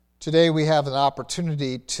Today we have an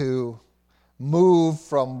opportunity to move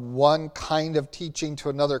from one kind of teaching to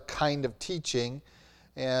another kind of teaching.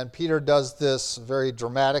 And Peter does this very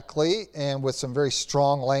dramatically and with some very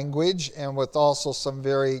strong language and with also some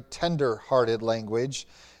very tender-hearted language.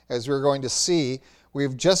 As we're going to see,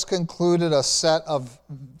 we've just concluded a set of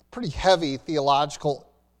pretty heavy theological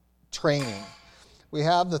training. We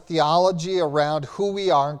have the theology around who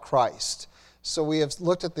we are in Christ. So we have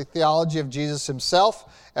looked at the theology of Jesus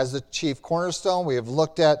himself as the chief cornerstone. We have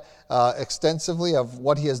looked at extensively of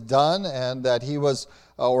what he has done and that he was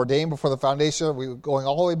ordained before the foundation. We're going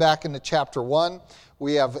all the way back into chapter 1.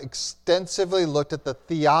 We have extensively looked at the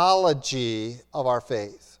theology of our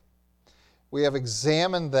faith. We have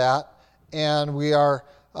examined that, and we are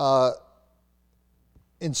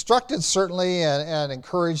instructed certainly and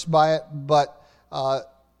encouraged by it, but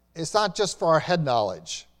it's not just for our head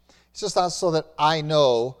knowledge. It's just not so that I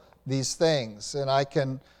know these things and I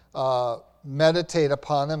can meditate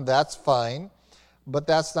upon them. That's fine, but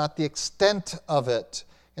that's not the extent of it.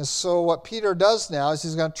 And so what Peter does now is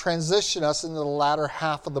he's going to transition us into the latter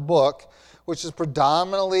half of the book, which is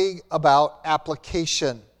predominantly about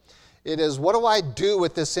application. It is, what do I do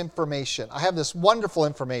with this information? I have this wonderful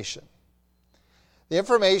information. The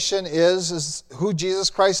information is who Jesus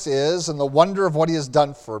Christ is and the wonder of what he has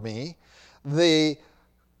done for me. The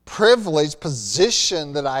privileged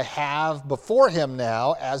position that I have before him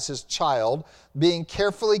now as his child, being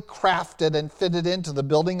carefully crafted and fitted into the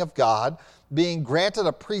building of God, being granted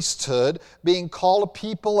a priesthood, being called a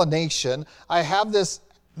people, a nation. I have this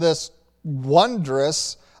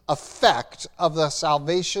wondrous effect of the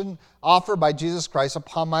salvation offered by Jesus Christ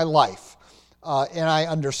upon my life. And I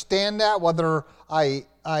understand that, whether I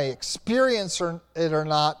experience it or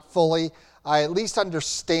not fully, I at least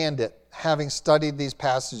understand it, having studied these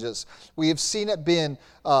passages. We have seen it being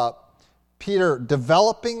Peter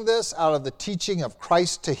developing this out of the teaching of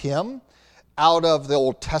Christ to him, out of the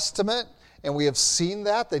Old Testament, and we have seen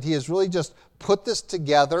that he has really just put this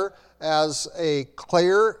together as a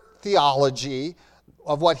clear theology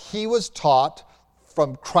of what he was taught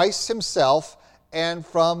from Christ himself and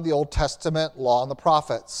from the Old Testament law and the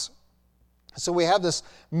prophets. So we have this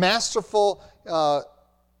masterful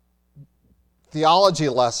theology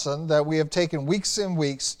lesson that we have taken weeks and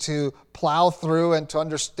weeks to plow through and to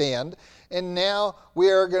understand. And now we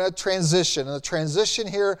are going to transition. And the transition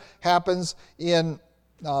here happens in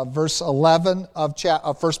verse 11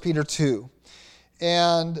 of 1 Peter 2.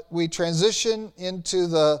 And we transition into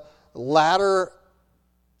the latter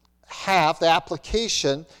half, the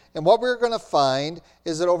application. And what we're going to find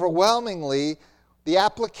is that overwhelmingly, the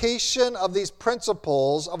application of these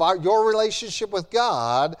principles of your relationship with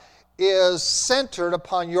God is centered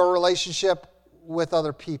upon your relationship with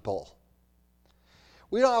other people.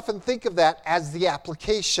 We don't often think of that as the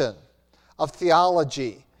application of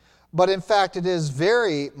theology, but in fact it is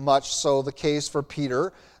very much so the case for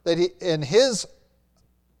Peter that in his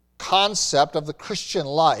concept of the Christian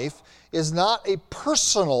life is not a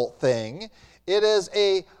personal thing, it is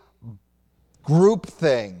a group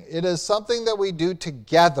thing. It is something that we do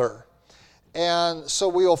together. And so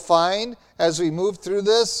we will find, as we move through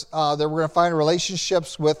this, that we're going to find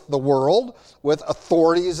relationships with the world, with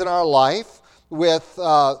authorities in our life, with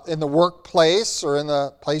in the workplace or in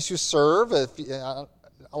the place you serve. If a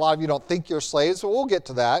lot of you don't think you're slaves, but we'll get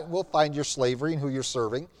to that. We'll find your slavery and who you're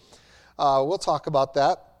serving. We'll talk about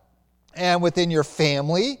that. And within your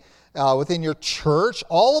family, within your church,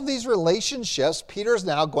 all of these relationships, Peter is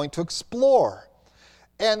now going to explore.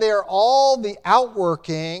 And they are all the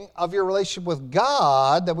outworking of your relationship with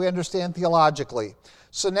God that we understand theologically.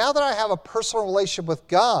 So now that I have a personal relationship with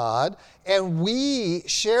God, and we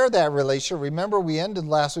share that relationship, remember we ended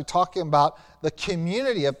last week talking about the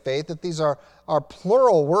community of faith, that these are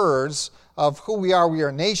plural words of who we are. We are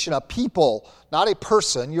a nation, a people, not a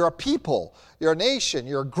person. You're a people, you're a nation,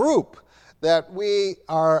 you're a group. That we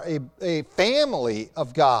are a family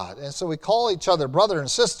of God. And so we call each other brother and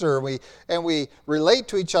sister, and we relate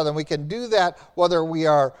to each other, and we can do that whether we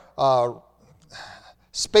are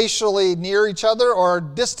spatially near each other or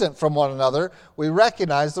distant from one another. We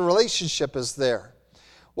recognize the relationship is there.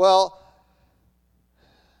 Well,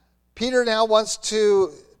 Peter now wants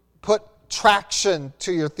to put traction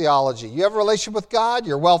to your theology. You have a relationship with God,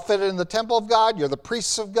 you're well fitted in the temple of God, you're the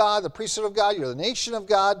priests of God, the priesthood of God, you're the nation of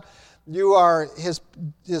God. You are his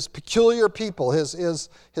peculiar people, his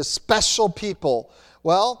special people.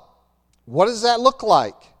 Well, what does that look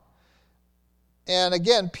like? And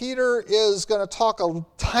again, Peter is going to talk a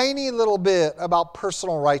tiny little bit about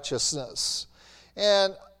personal righteousness.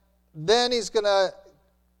 And then he's going to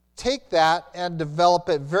take that and develop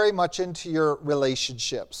it very much into your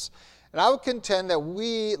relationships. And I would contend that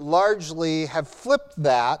we largely have flipped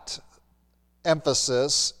that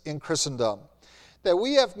emphasis in Christendom. That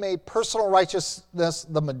we have made personal righteousness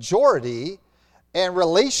the majority and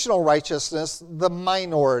relational righteousness the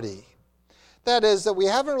minority. That is, that we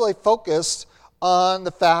haven't really focused on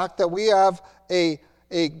the fact that we have a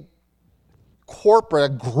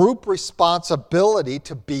corporate, a group responsibility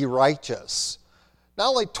to be righteous. Not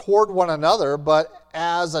only toward one another, but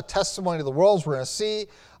as a testimony to the world, as we're going to see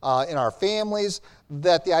in our families,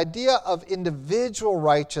 that the idea of individual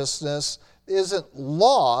righteousness isn't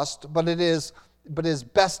lost, but is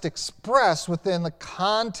best expressed within the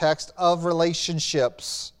context of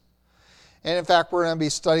relationships. And in fact, we're going to be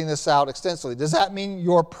studying this out extensively. Does that mean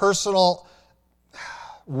your personal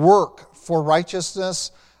work for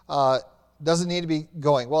righteousness doesn't need to be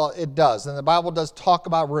going? Well, it does. And the Bible does talk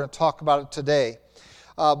about it. We're going to talk about it today.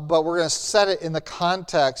 But we're going to set it in the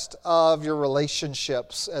context of your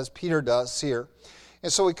relationships, as Peter does here.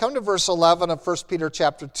 And so we come to verse 11 of 1 Peter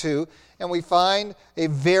chapter 2, and we find a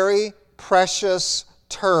very precious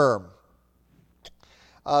term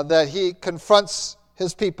that he confronts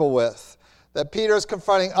his people with, that Peter is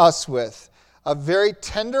confronting us with. A very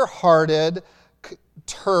tender-hearted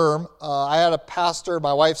term. I had a pastor,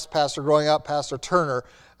 my wife's pastor growing up, Pastor Turner,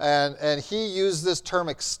 and he used this term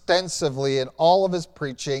extensively in all of his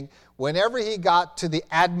preaching. Whenever he got to the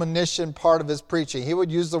admonition part of his preaching, he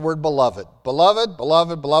would use the word beloved. Beloved,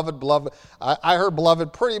 beloved, beloved, beloved. I heard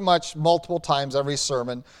beloved pretty much multiple times every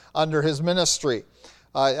sermon under his ministry.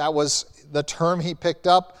 That was the term he picked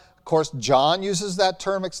up. Of course, John uses that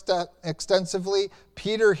term extensively.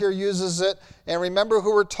 Peter here uses it. And remember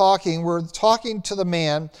who we're talking. We're talking to the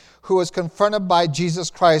man who was confronted by Jesus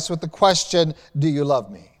Christ with the question, do you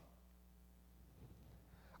love me?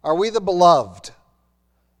 Are we the beloved?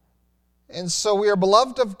 And so we are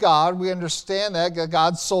beloved of God. We understand that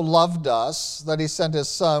God so loved us that he sent his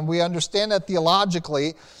son. We understand that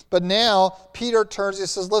theologically. But now Peter turns, he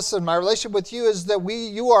says, listen, my relationship with you is that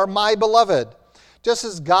you are my beloved. Just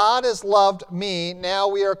as God has loved me, now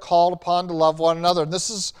we are called upon to love one another. And this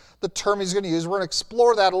is the term he's going to use. We're going to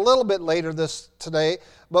explore that a little bit later today,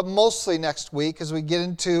 but mostly next week as we get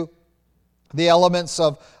into the elements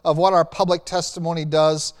of what our public testimony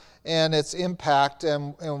does and its impact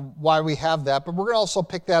and why we have that. But we're going to also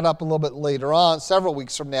pick that up a little bit later on, several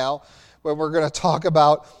weeks from now, when we're going to talk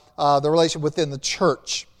about the relationship within the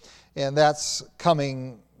church. And that's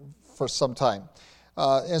coming for some time.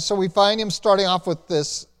 And so we find him starting off with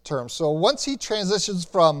this term. So once he transitions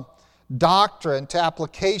from doctrine to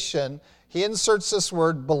application, he inserts this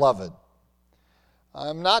word, beloved.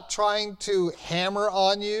 I'm not trying to hammer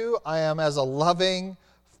on you. I am, as a loving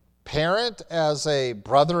parent, as a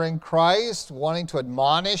brother in Christ, wanting to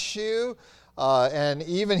admonish you. And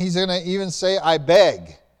even he's going to even say, I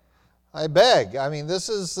beg. I beg. I mean, this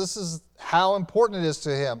is how important it is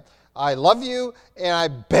to him. I love you and I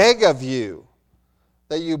beg of you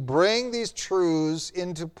that you bring these truths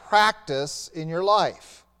into practice in your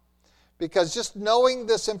life. Because just knowing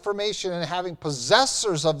this information and having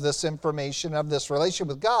possessors of this information, of this relationship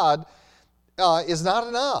with God, is not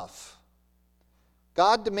enough.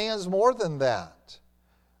 God demands more than that.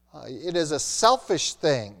 It is a selfish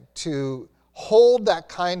thing to hold that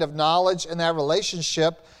kind of knowledge and that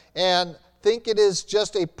relationship and think it is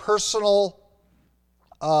just a personal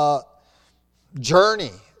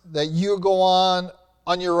journey that you go on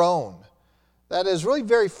your own. That is really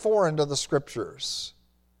very foreign to the Scriptures.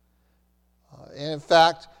 And in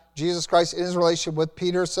fact, Jesus Christ in his relationship with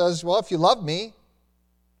Peter says, well, if you love me,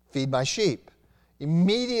 feed my sheep.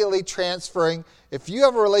 Immediately transferring, if you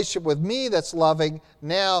have a relationship with me that's loving,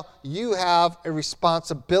 now you have a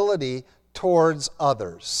responsibility towards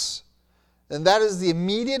others. And that is the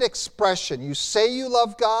immediate expression. You say you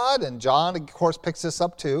love God, and John, of course, picks this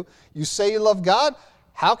up too. You say you love God.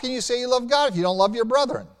 How can you say you love God if you don't love your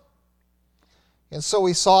brethren? And so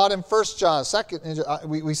we saw it in 1 John.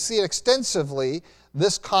 We see it extensively,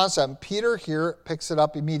 this concept. Peter here picks it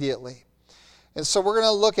up immediately. And so we're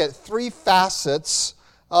going to look at three facets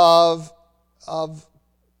we're going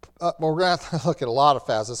to have to look at a lot of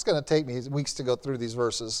facets. It's going to take me weeks to go through these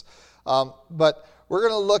verses. But we're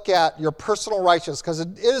going to look at your personal righteousness because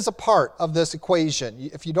it is a part of this equation.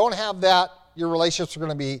 If you don't have that, your relationships are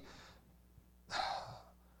going to be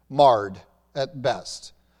marred at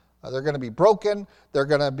best. They're going to be broken. They're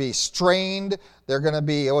going to be strained. They're going to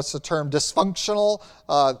be, what's the term, dysfunctional.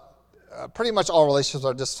 Pretty much all relationships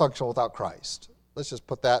are dysfunctional without Christ. Let's just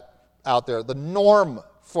put that out there. The norm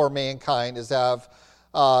for mankind is to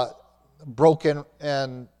have broken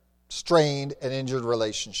and strained and injured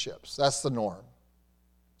relationships. That's the norm.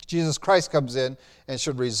 Jesus Christ comes in and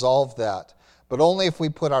should resolve that, but only if we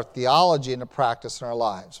put our theology into practice in our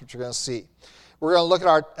lives, which you're going to see. We're going to look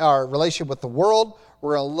at our relationship with the world.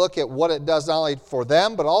 We're going to look at what it does not only for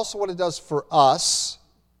them, but also what it does for us.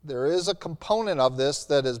 There is a component of this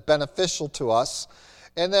that is beneficial to us.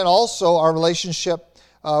 And then also our relationship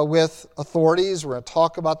with authorities. We're going to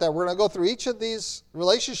talk about that. We're going to go through each of these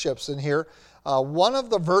relationships in here. One of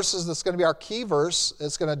the verses that's going to be our key verse,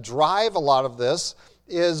 it's going to drive a lot of this,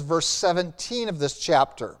 is verse 17 of this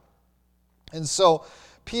chapter. And so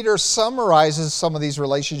Peter summarizes some of these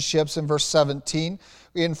relationships in verse 17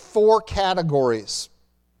 in 4 categories.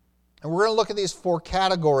 And we're going to look at these 4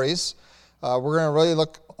 categories. We're going to really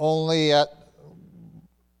look only at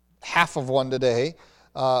half of one today.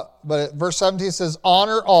 But verse 17 says,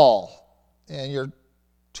 honor all. And your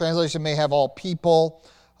translation may have all people.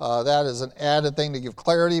 That is an added thing to give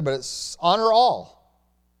clarity, but it's honor all.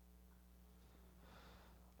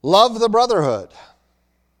 Love the brotherhood.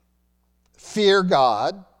 Fear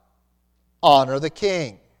God. Honor the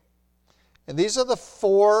king. And these are the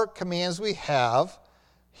 4 commands we have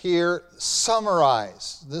here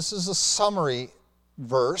summarized. This is a summary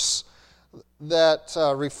verse that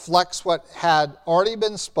reflects what had already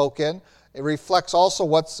been spoken. It reflects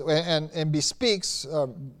also and bespeaks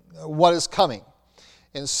what is coming.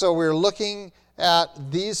 And so we're looking at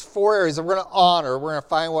these 4 areas that we're going to honor. We're going to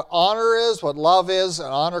find what honor is, what love is, and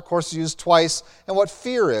honor, of course, is used twice, and what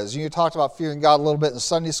fear is. You talked about fearing God a little bit in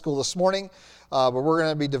Sunday school this morning, but we're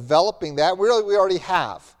going to be developing that. We already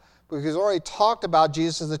have, because we've already talked about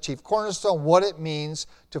Jesus as the chief cornerstone, what it means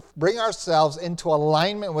to bring ourselves into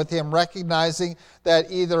alignment with Him, recognizing that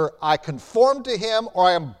either I conform to Him or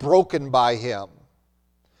I am broken by Him.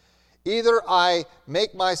 Either I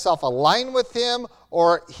make myself align with Him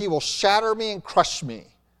or He will shatter me and crush me.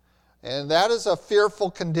 And that is a fearful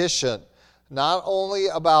condition, not only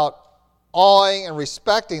about awing and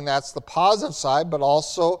respecting, that's the positive side, but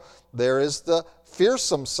also there is the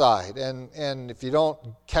fearsome side. And if you don't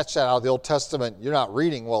catch that out of the Old Testament, you're not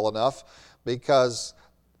reading well enough, because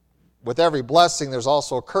with every blessing there's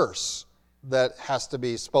also a curse that has to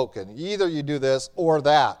be spoken. Either you do this or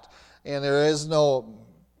that. And there is no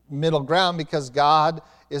middle ground, because God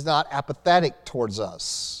is not apathetic towards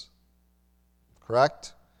us.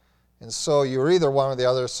 Correct? And so you're either one or the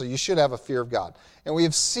other, so you should have a fear of God. And we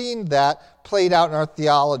have seen that played out in our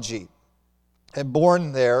theology, and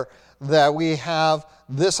born there that we have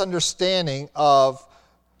this understanding of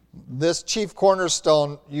this chief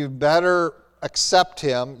cornerstone. You better accept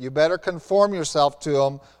Him, you better conform yourself to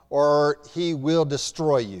Him, or He will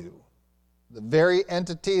destroy you. The very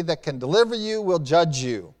entity that can deliver you will judge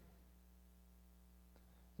you.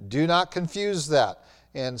 Do not confuse that.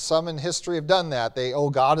 And some in history have done that.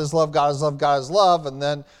 God is love, God is love, God is love, and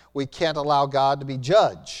then we can't allow God to be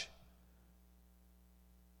judge.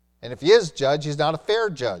 And if He is judge, He's not a fair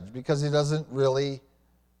judge, because He doesn't really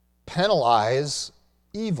penalize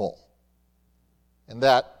evil. And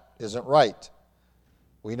that isn't right.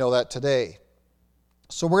 We know that today.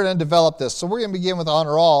 So we're going to develop this. So we're going to begin with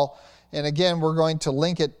honor all. And again, we're going to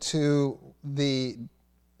link it to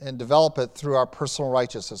and develop it through our personal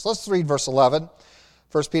righteousness. Let's read verse 11.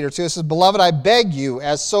 1 Peter 2, it says, Beloved, I beg you,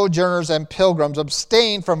 as sojourners and pilgrims,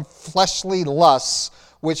 abstain from fleshly lusts,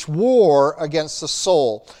 which war against the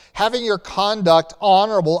soul, having your conduct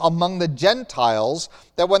honorable among the Gentiles,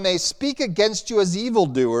 that when they speak against you as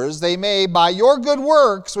evildoers, they may, by your good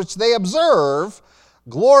works, which they observe,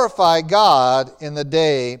 glorify God in the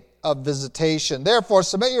day of visitation. Therefore,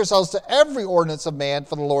 submit yourselves to every ordinance of man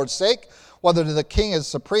for the Lord's sake, whether to the king as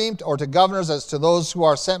supreme, or to governors as to those who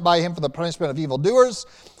are sent by him for the punishment of evildoers,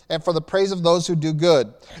 and for the praise of those who do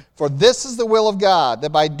good. For this is the will of God,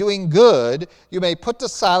 that by doing good you may put to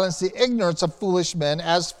silence the ignorance of foolish men,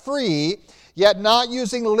 as free, yet not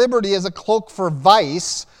using liberty as a cloak for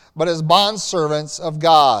vice, but as bondservants of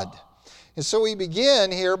God. And so we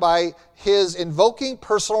begin here by his invoking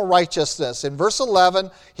personal righteousness. In verse 11,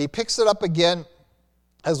 he picks it up again,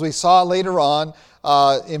 as we saw later on,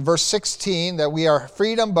 in verse 16, that we are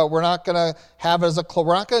freedom, but we're not going to have it as a cloak.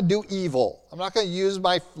 We're not going to do evil. I'm not going to use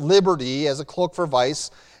my liberty as a cloak for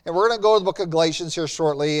vice. And we're going to go to the book of Galatians here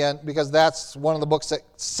shortly, and because that's one of the books that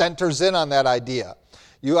centers in on that idea.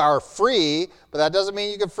 You are free, but that doesn't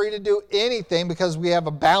mean you're free to do anything, because we have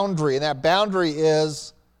a boundary, and that boundary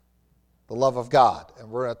is the love of God.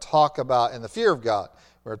 And we're going to talk about, and the fear of God.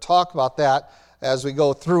 We're going to talk about that as we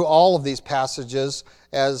go through all of these passages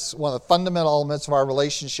as one of the fundamental elements of our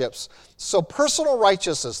relationships. So personal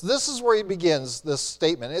righteousness, this is where he begins this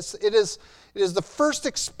statement. It It is the first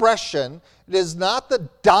expression. It is not the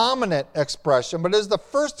dominant expression, but it is the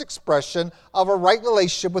first expression of a right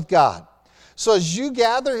relationship with God. So as you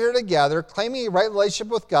gather here together, claiming a right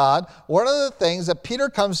relationship with God, one of the things that Peter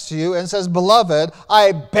comes to you and says, "Beloved,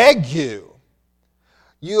 I beg you."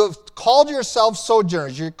 You have called yourselves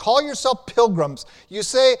sojourners. You call yourself pilgrims. You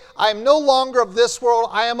say, "I am no longer of this world.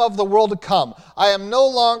 I am of the world to come. I am no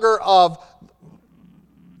longer of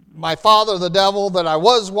my father, the devil, that I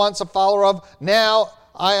was once a follower of. Now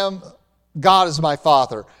God is my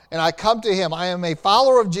father. And I come to him. I am a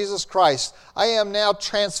follower of Jesus Christ. I am now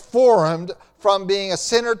transformed from being a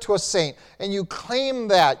sinner to a saint." And you claim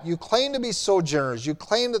that. You claim to be sojourners. You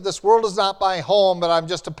claim that this world is not my home, but I'm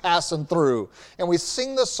just a passing through. And we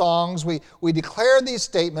sing the songs. We declare these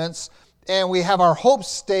statements. And we have our hopes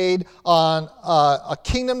stayed on a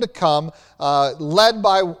kingdom to come, led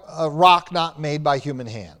by a rock not made by human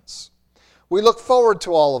hands. We look forward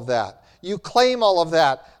to all of that. You claim all of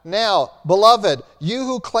that. Now, beloved, you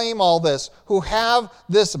who claim all this, who have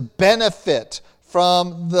this benefit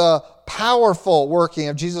from the powerful working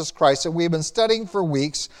of Jesus Christ that we've been studying for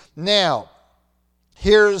weeks, now,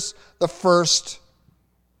 here's the first,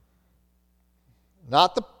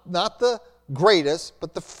 not the greatest,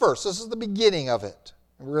 but the first. This is the beginning of it.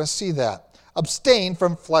 And we're going to see that. Abstain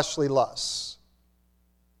from fleshly lusts,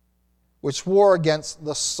 which war against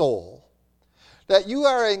the soul. That you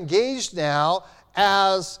are engaged now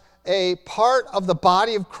as a part of the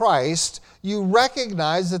body of Christ. You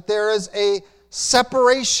recognize that there is a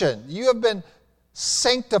separation. You have been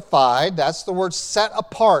sanctified. That's the word, set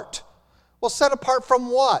apart. Well, set apart from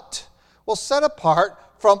what? Well, set apart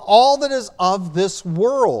from all that is of this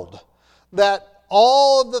world. That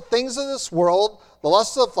all of the things of this world, the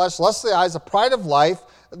lust of the flesh, lust of the eyes, the pride of life,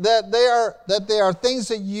 that they are things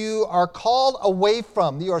that you are called away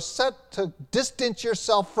from. You are set to distance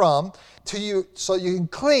yourself from so you can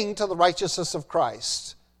cling to the righteousness of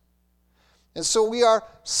Christ. And so we are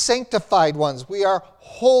sanctified ones. We are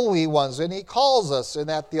holy ones. And he calls us in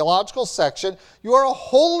that theological section, you are a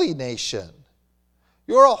holy nation.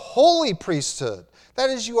 You are a holy priesthood. That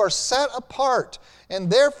is, you are set apart. And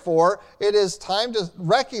therefore, it is time to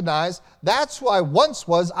recognize that's who I once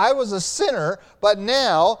was. I was a sinner, but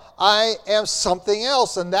now I am something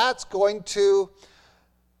else. And that's going to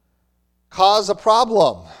cause a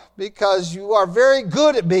problem because you are very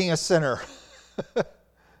good at being a sinner.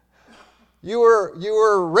 You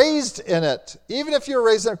were raised in it. Even if you were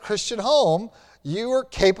raised in a Christian home, you were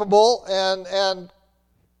capable and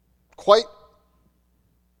quite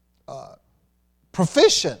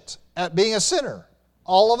proficient at being a sinner.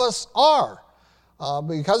 All of us are.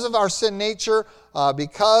 Because of our sin nature,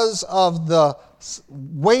 because of the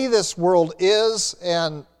way this world is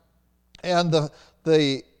and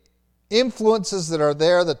the influences that are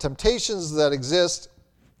there, the temptations that exist,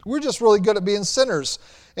 we're just really good at being sinners.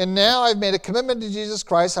 And now I've made a commitment to Jesus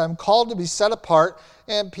Christ. I'm called to be set apart.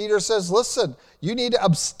 And Peter says, listen, you need to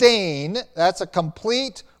abstain. That's a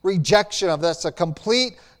complete rejection of. That's a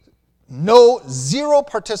complete zero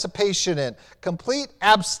participation in. Complete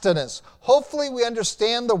abstinence. Hopefully we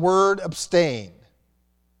understand the word abstain.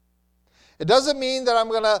 It doesn't mean that I'm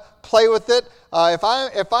going to play with it. If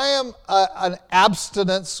I am an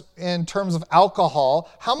abstinence in terms of alcohol,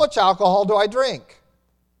 how much alcohol do I drink?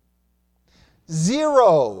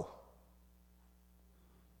 0.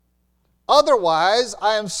 Otherwise,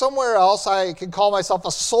 I am somewhere else. I can call myself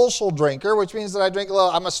a social drinker, which means that I drink a little.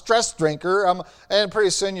 I'm a stress drinker, and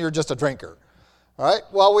pretty soon you're just a drinker. All right?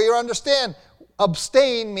 Well, we understand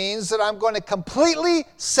abstain means that I'm going to completely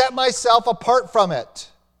set myself apart from it.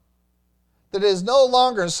 That it is no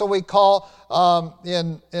longer, so we call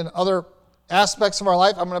in other aspects of our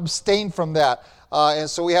life, I'm going to abstain from that. And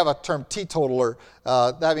so we have a term teetotaler.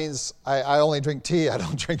 That means I only drink tea. I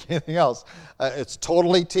don't drink anything else. It's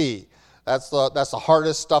totally tea. That's the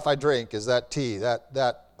hardest stuff I drink is that tea.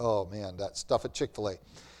 Oh man, that stuff at Chick-fil-A.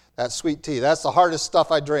 That sweet tea. That's the hardest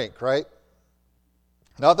stuff I drink, right?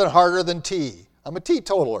 Nothing harder than tea. I'm a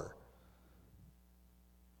teetotaler.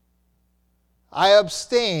 I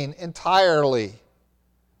abstain entirely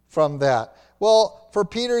from that. Well, for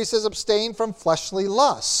Peter, he says abstain from fleshly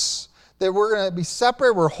lusts. That we're going to be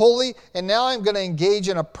separate, we're holy, and now I'm going to engage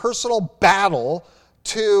in a personal battle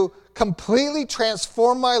to completely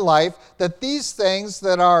transform my life, that these things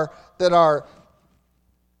that are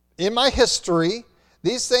in my history,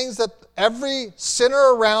 these things that every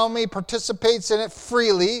sinner around me participates in it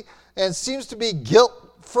freely and seems to be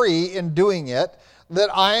guilt-free in doing it, that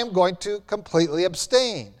I am going to completely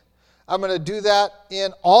abstain. I'm going to do that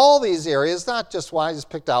in all these areas, not just one. I just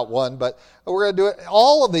picked out one, but we're going to do it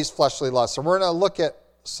all of these fleshly lusts, and we're going to look at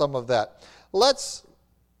some of that. let's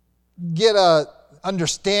get a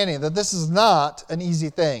understanding that this is not an easy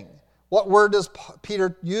thing. What word does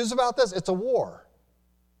Peter use about this? It's a war.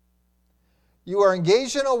 You are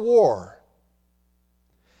engaged in a war.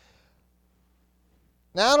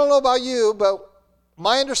 Now, I don't know about you, but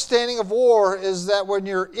my understanding of war is that when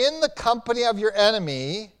you're in the company of your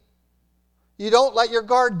enemy, you don't let your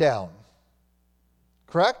guard down.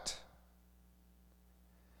 Correct?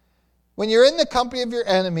 When you're in the company of your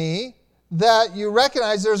enemy, that you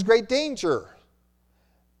recognize there's great danger.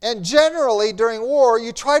 And generally, during war,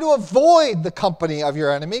 you try to avoid the company of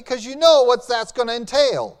your enemy because you know what that's going to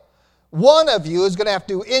entail. One of you is going to have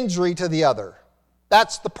to do injury to the other.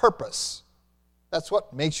 That's the purpose. That's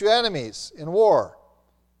what makes you enemies in war.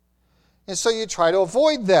 And so you try to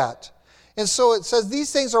avoid that. And so it says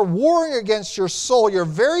these things are warring against your soul, your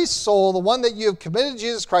very soul, the one that you have committed to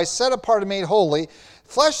Jesus Christ, set apart and made holy.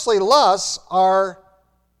 Fleshly lusts are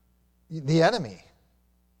the enemy.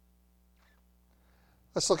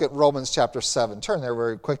 Let's look at Romans chapter 7. Turn there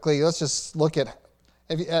very quickly. Let's just look at,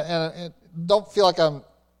 and don't feel like I'm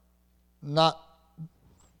not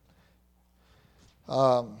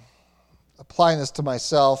applying this to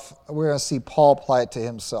myself. We're going to see Paul apply it to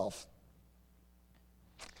himself.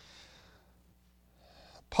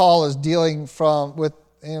 Paul is dealing with,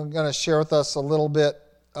 and I'm going to share with us a little bit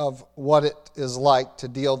of what it is like to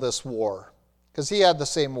deal this war, because he had the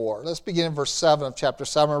same war. Let's begin in verse 7 of chapter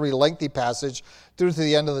 7. I'm going to read a lengthy passage through to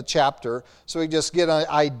the end of the chapter so we just get an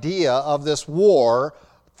idea of this war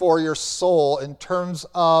for your soul in terms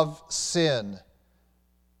of sin.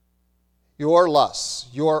 Your lusts,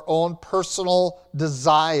 your own personal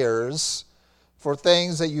desires for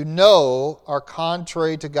things that you know are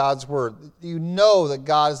contrary to God's word. You know that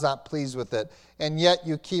God is not pleased with it, and yet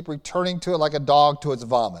you keep returning to it like a dog to its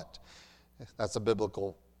vomit. That's a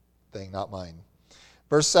biblical thing, not mine.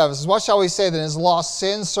 Verse 7 says, what shall we say then? Is law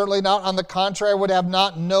sin? Certainly not. On the contrary, I would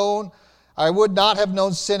not have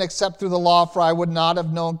known sin except through the law, for I would not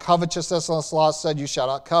have known covetousness unless the law said, you shall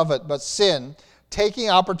not covet. But sin, taking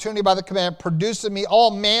opportunity by the commandment, produced in me all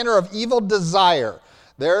manner of evil desire.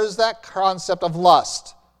 There's that concept of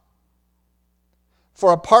lust.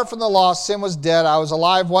 For apart from the law, sin was dead. I was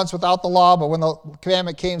alive once without the law, but when the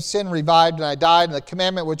commandment came, sin revived, and I died. And the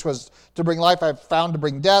commandment which was to bring life, I found to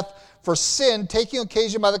bring death. For sin, taking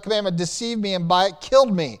occasion by the commandment, deceived me, and by it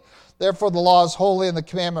killed me. Therefore the law is holy, and the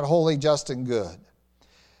commandment holy, just, and good.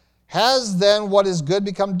 Has then what is good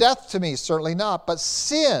become death to me? Certainly not. But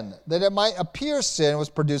sin, that it might appear sin, was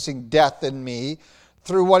producing death in me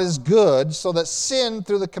through what is good, so that sin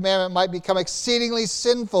through the commandment might become exceedingly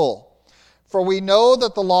sinful. For we know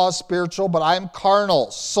that the law is spiritual, but I am carnal,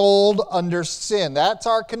 sold under sin. That's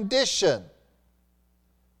our condition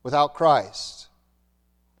without Christ.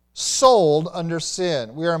 Sold under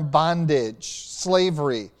sin. We are in bondage,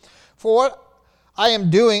 slavery. For what I am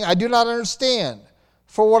doing, I do not understand.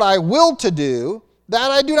 For what I will to do, that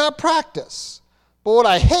I do not practice. But what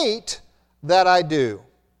I hate, that I do.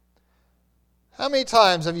 How many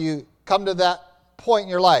times have you come to that point in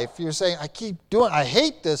your life? You're saying, I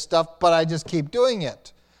hate this stuff, but I just keep doing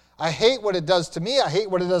it. I hate what it does to me. I hate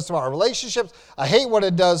what it does to our relationships. I hate what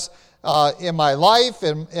it does in my life,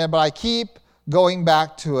 but I keep going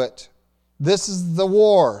back to it. This is the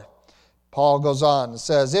war. Paul goes on and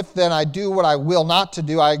says, if then I do what I will not to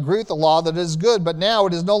do, I agree with the law that it is good, but now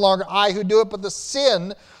it is no longer I who do it, but the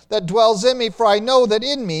sin that dwells in me. For I know that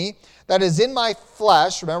in me, that is in my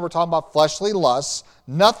flesh, remember we're talking about fleshly lusts,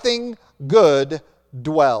 nothing good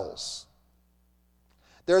dwells.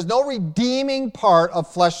 There's no redeeming part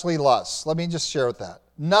of fleshly lusts. Let me just share with that.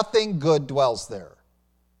 Nothing good dwells there.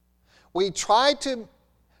 We try to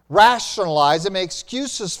rationalize and make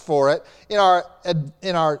excuses for it in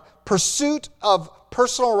our pursuit of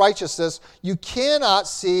personal righteousness. You cannot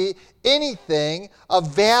see anything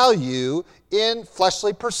of value in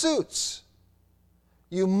fleshly pursuits.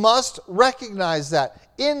 You must recognize that.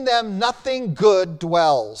 In them, nothing good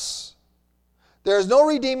dwells. There's no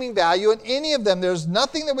redeeming value in any of them. There's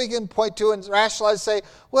nothing that we can point to and rationalize and say,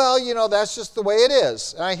 well, that's just the way it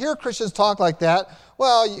is. And I hear Christians talk like that.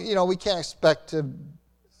 Well, we can't expect to.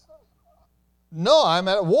 No, I'm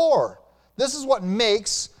at war. This is what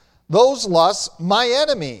makes those lusts my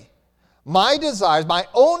enemy. My desires, my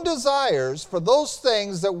own desires for those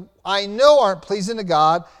things that I know aren't pleasing to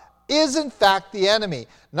God is in fact the enemy.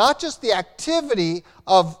 Not just the activity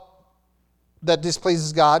that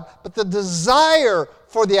displeases God, but the desire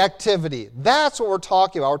for the activity. That's what we're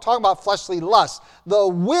talking about. We're talking about fleshly lust. The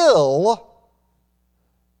will,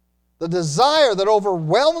 the desire that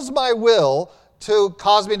overwhelms my will to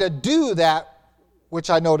cause me to do that which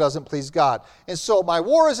I know doesn't please God. And so my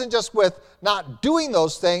war isn't just with not doing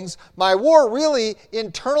those things. My war really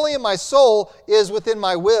internally in my soul is within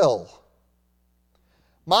my will.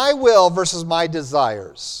 My will versus my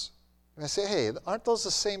desires. And I say, hey, aren't those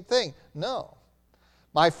the same thing? No.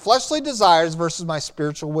 My fleshly desires versus my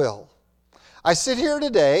spiritual will. I sit here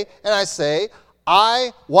today and I say,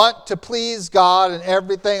 I want to please God in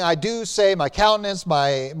everything I do, say, my countenance,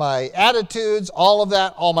 my attitudes, all of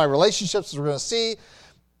that, all my relationships, as we're going to see.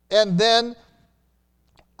 And then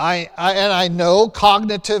I know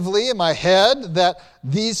cognitively in my head that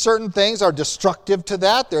these certain things are destructive to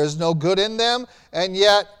that. There is no good in them. And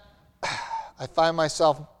yet, I find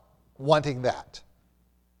myself wanting that.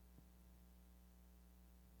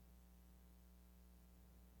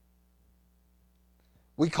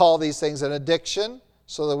 We call these things an addiction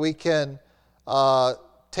so that we can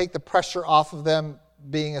take the pressure off of them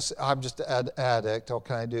being, I'm just an addict, what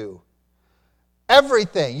can I do?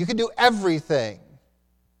 Everything. You can do everything.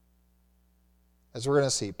 As we're going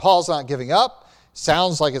to see. Paul's not giving up.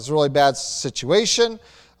 Sounds like it's a really bad situation.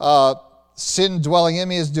 Sin dwelling in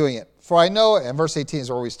me is doing it. For I know, and verse 18 is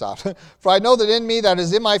where we stopped. For I know that in me, that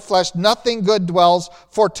is in my flesh, nothing good dwells.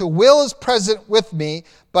 For to will is present with me,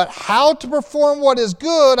 but how to perform what is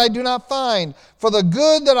good I do not find. For the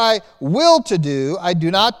good that I will to do, I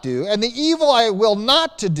do not do. And the evil I will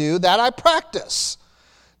not to do, that I practice.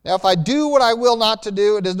 Now if I do what I will not to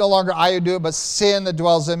do, it is no longer I who do it, but sin that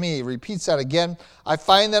dwells in me. He repeats that again. I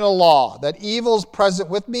find then a law, that evil is present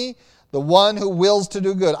with me, the one who wills to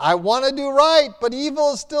do good. I want to do right, but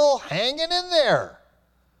evil is still hanging in there.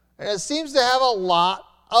 And it seems to have a lot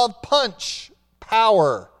of punch,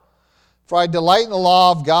 power. For I delight in the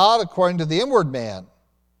law of God according to the inward man.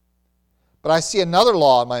 But I see another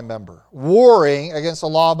law in my member, warring against the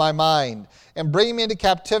law of my mind, and bringing me into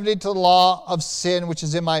captivity to the law of sin which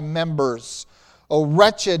is in my members. O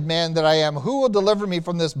wretched man that I am, who will deliver me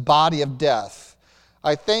from this body of death?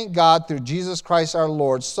 I thank God through Jesus Christ our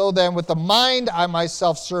Lord. So then, with the mind I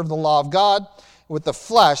myself serve the law of God, with the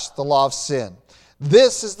flesh the law of sin.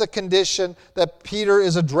 This is the condition that Peter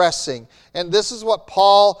is addressing. And this is what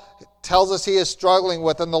Paul tells us he is struggling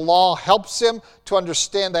with. And the law helps him to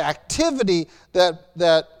understand the activity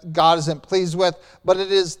that God isn't pleased with. But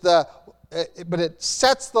it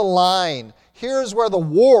sets the line. Here's where the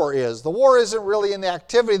war is. The war isn't really in the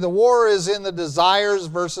activity. The war is in the desires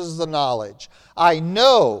versus the knowledge. I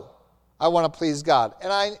know I want to please God.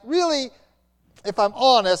 And I really, if I'm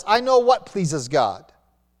honest, I know what pleases God.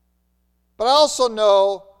 But I also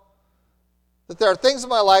know that there are things in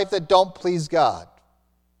my life that don't please God.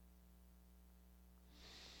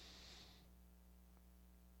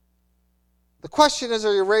 The question is,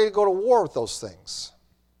 are you ready to go to war with those things?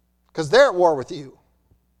 Because they're at war with you.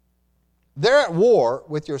 They're at war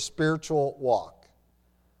with your spiritual walk,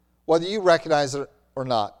 whether you recognize it or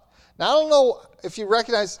not. Now, I don't know if you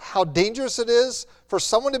recognize how dangerous it is for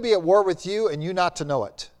someone to be at war with you and you not to know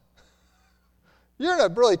it. You're in a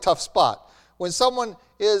really tough spot when someone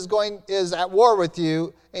is at war with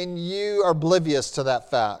you and you are oblivious to that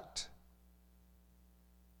fact.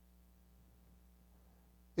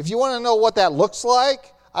 If you want to know what that looks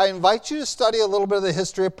like, I invite you to study a little bit of the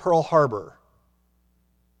history of Pearl Harbor.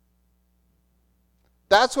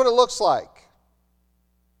 That's what it looks like.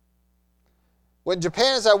 When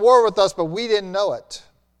Japan is at war with us, but we didn't know it.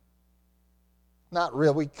 Not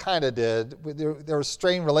really, we kind of did. There was a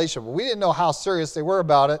strained relationship, but we didn't know how serious they were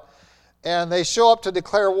about it. And they show up to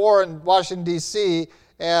declare war in Washington, D.C.,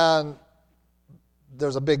 and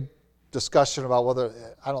there's a big discussion about whether,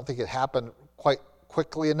 I don't think it happened quite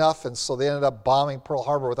quickly enough, and so they ended up bombing Pearl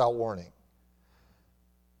Harbor without warning.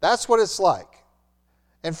 That's what it's like.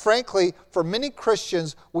 And frankly, for many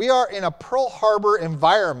Christians, we are in a Pearl Harbor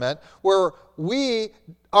environment where we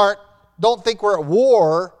don't think we're at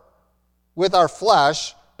war with our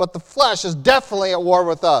flesh, but the flesh is definitely at war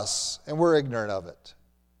with us, and we're ignorant of it.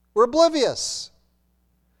 We're oblivious.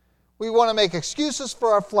 We want to make excuses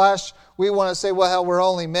for our flesh. We want to say, well, hell, we're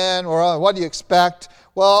only men, or what do you expect?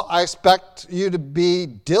 Well, I expect you to be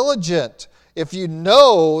diligent. If you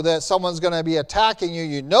know that someone's going to be attacking you,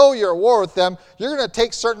 you know you're at war with them, you're going to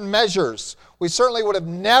take certain measures. We certainly would have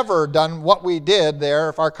never done what we did there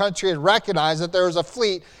if our country had recognized that there was a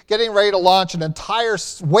fleet getting ready to launch an entire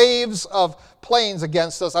waves of planes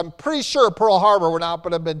against us. I'm pretty sure Pearl Harbor would not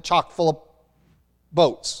have been chock full of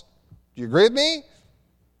boats. Do you agree with me?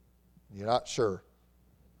 You're not sure.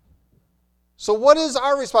 So what is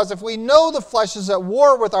our response? If we know the flesh is at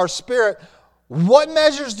war with our spirit, what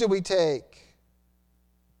measures do we take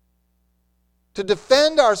to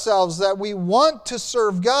defend ourselves that we want to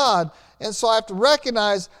serve God? And so I have to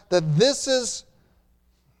recognize that this is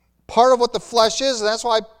part of what the flesh is, and that's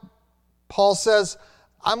why Paul says,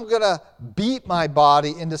 I'm going to beat my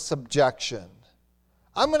body into subjection.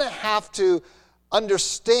 I'm going to have to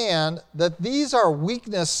understand that these are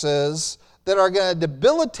weaknesses that are going to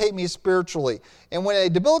debilitate me spiritually. And when they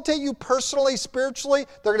debilitate you personally, spiritually,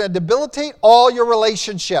 they're going to debilitate all your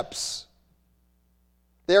relationships.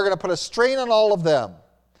 They're going to put a strain on all of them.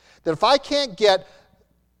 That if I can't get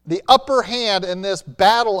the upper hand in this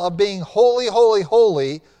battle of being holy, holy,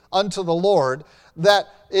 holy unto the Lord, that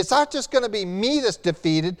it's not just going to be me that's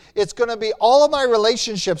defeated, it's going to be all of my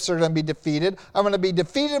relationships are going to be defeated. I'm going to be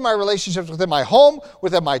defeated in my relationships within my home,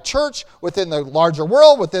 within my church, within the larger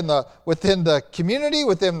world, within the community,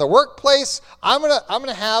 within the workplace. I'm going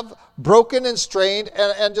to have broken and strained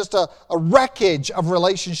and just a wreckage of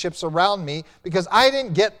relationships around me because I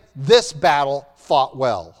didn't get this battle fought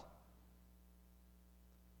well.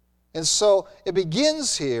 And so it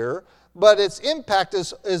begins here, but its impact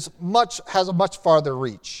has a much farther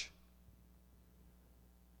reach.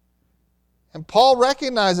 And Paul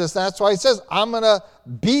recognizes that's why he says, I'm going to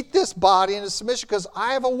beat this body into submission because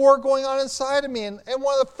I have a war going on inside of me. And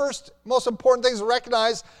one of the first, most important things to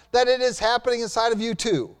recognize that it is happening inside of you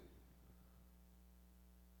too.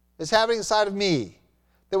 It's happening inside of me,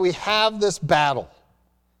 that we have this battle.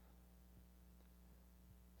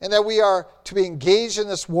 And that we are to be engaged in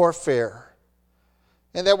this warfare.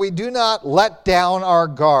 And that we do not let down our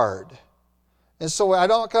guard. And so I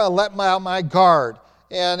don't going to let down my guard.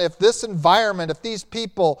 And if this environment, if these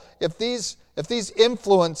people, if these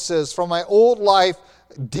influences from my old life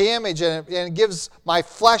damage and it gives my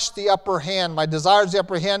flesh the upper hand, my desires the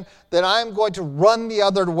upper hand, then I'm going to run the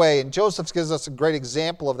other way. And Joseph gives us a great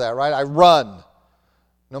example of that, right? I run.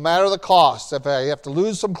 No matter the cost. If I have to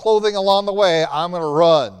lose some clothing along the way, I'm going to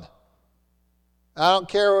run. I don't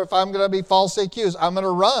care if I'm going to be falsely accused. I'm going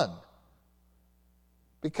to run.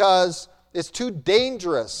 Because it's too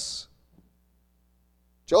dangerous.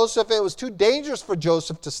 It was too dangerous for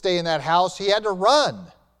Joseph to stay in that house. He had to run.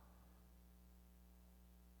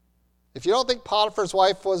 If you don't think Potiphar's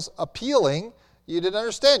wife was appealing, you didn't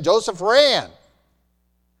understand. Joseph ran.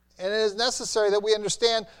 And it is necessary that we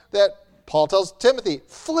understand that Paul tells Timothy,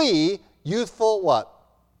 flee youthful what?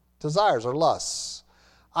 Desires or lusts.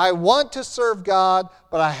 I want to serve God,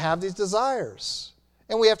 but I have these desires.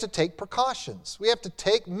 And we have to take precautions. We have to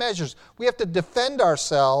take measures. We have to defend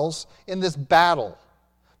ourselves in this battle.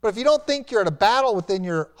 But if you don't think you're at a battle within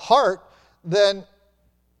your heart, then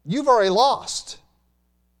you've already lost.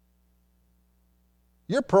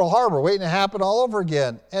 You're Pearl Harbor waiting to happen all over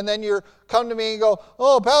again. And then you come to me and go,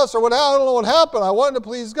 oh, Pastor, I don't know what happened. I wanted to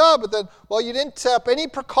please God. But then, well, you didn't set up any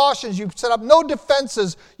precautions. You set up no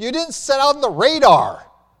defenses. You didn't set out on the radar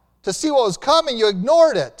to see what was coming. You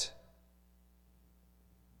ignored it.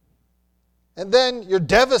 And then you're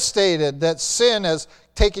devastated that sin has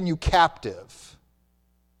taken you captive.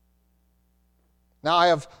 Now, I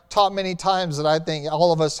have taught many times that I think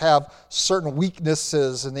all of us have certain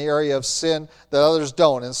weaknesses in the area of sin that others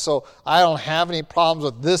don't. And so I don't have any problems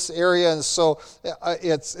with this area. And so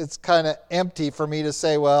it's kind of empty for me to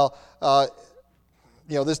say, well,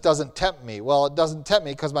 this doesn't tempt me. Well, it doesn't tempt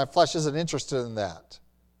me because my flesh isn't interested in that.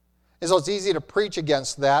 And so it's easy to preach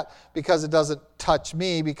against that because it doesn't touch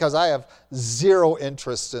me because I have zero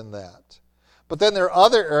interest in that. But then there are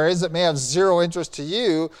other areas that may have zero interest to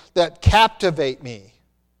you that captivate me.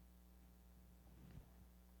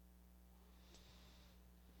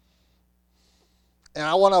 And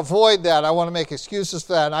I want to avoid that. I want to make excuses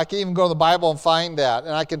for that. And I can even go to the Bible and find that.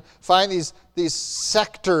 And I can find these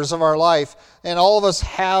sectors of our life. And all of us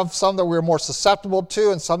have some that we're more susceptible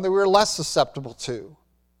to and some that we're less susceptible to.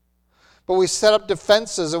 But we set up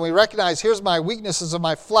defenses and we recognize, here's my weaknesses of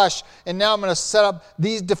my flesh, and now I'm going to set up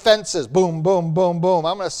these defenses. Boom, boom, boom, boom.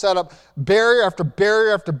 I'm going to set up barrier after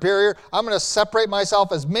barrier after barrier. I'm going to separate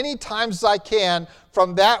myself as many times as I can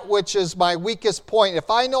from that which is my weakest point. If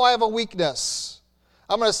I know I have a weakness,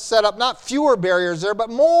 I'm going to set up not fewer barriers there, but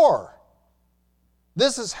more.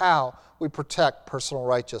 This is how we protect personal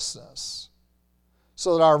righteousness,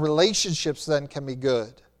 so that our relationships then can be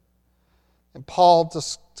good. And Paul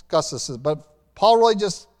discusses this, but Paul really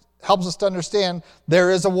just helps us to understand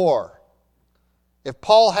there is a war. If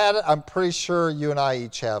Paul had it, I'm pretty sure you and I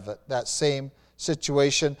each have it, that same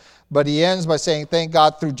situation. But he ends by saying, thank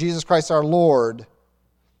God through Jesus Christ our Lord,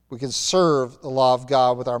 we can serve the law of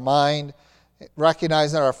God with our mind,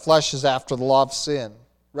 recognizing that our flesh is after the law of sin.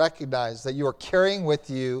 Recognize that you are carrying with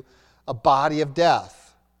you a body of death.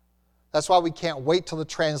 That's why we can't wait till the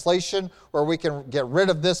translation where we can get rid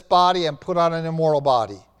of this body and put on an immoral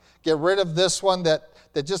body. Get rid of this one that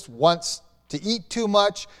just wants to eat too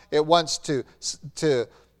much. It wants to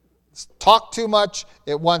talk too much.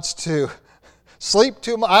 It wants to sleep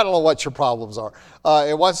too much. I don't know what your problems are.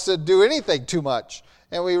 It wants to do anything too much.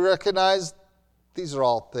 And we recognize these are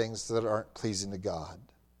all things that aren't pleasing to God.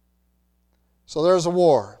 So there's a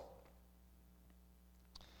war.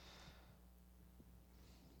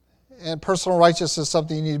 And personal righteousness is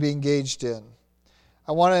something you need to be engaged in.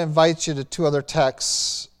 I want to invite you to two other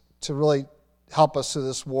texts to really help us through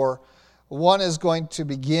this war. One is going to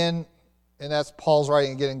begin, and that's Paul's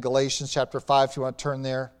writing again in Galatians chapter 5, if you want to turn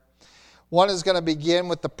there. One is going to begin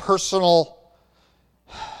with the personal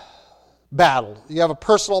battle. You have a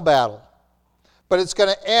personal battle. But it's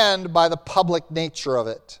going to end by the public nature of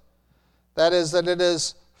it. That is, that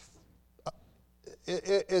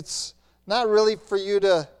it's not really for you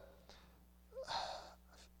to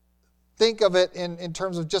think of it in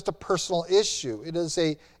terms of just a personal issue. It is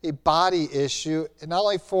a body issue, and not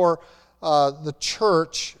only for the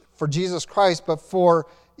church, for Jesus Christ, but for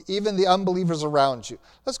even the unbelievers around you.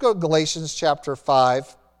 Let's go to Galatians chapter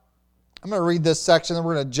 5. I'm going to read this section, then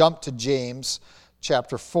we're going to jump to James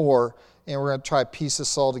chapter 4, and we're going to try to piece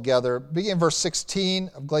this all together. Beginning verse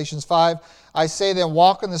 16 of Galatians 5, I say then,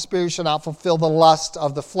 walk in the Spirit, you shall not fulfill the lust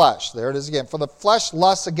of the flesh. There it is again. For the flesh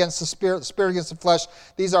lusts against the Spirit against the flesh.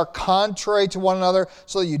 These are contrary to one another,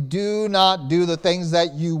 so that you do not do the things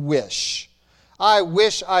that you wish. I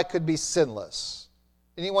wish I could be sinless.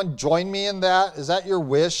 Anyone join me in that? Is that your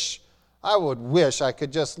wish? I would wish I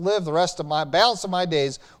could just live the rest of my balance of my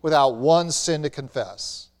days without one sin to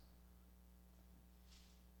confess.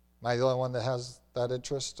 Am I the only one that has that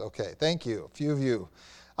interest? Okay, thank you. A few of you.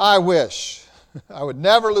 I wish I would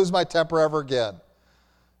never lose my temper ever again,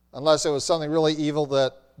 unless it was something really evil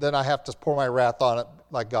that then I have to pour my wrath on it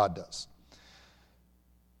like God does.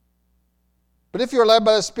 But if you are led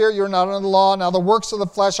by the Spirit, you are not under the law. Now the works of the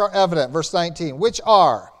flesh are evident. Verse 19, which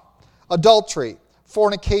are adultery,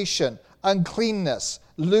 fornication, uncleanness,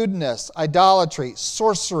 lewdness, idolatry,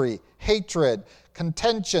 sorcery, hatred,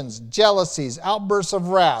 contentions, jealousies, outbursts of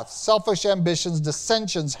wrath, selfish ambitions,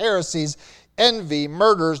 dissensions, heresies, envy,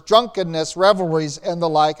 murders, drunkenness, revelries, and the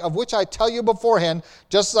like, of which I tell you beforehand,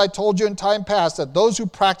 just as I told you in time past, that those who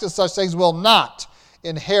practice such things will not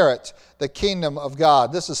inherit the kingdom of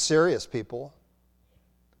God. This is serious, people.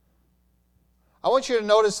 I want you to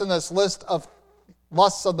notice in this list of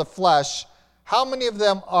lusts of the flesh, how many of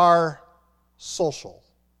them are social?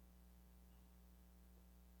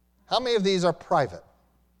 How many of these are private?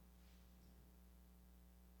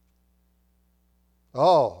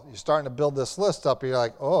 Oh, you're starting to build this list up. You're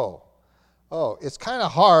like, oh, it's kind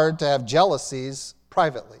of hard to have jealousies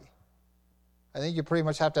privately. I think you pretty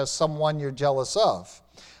much have to have someone you're jealous of.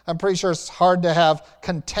 I'm pretty sure it's hard to have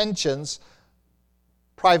contentions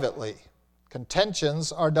privately.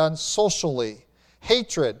 Contentions are done socially.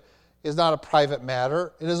 Hatred is not a private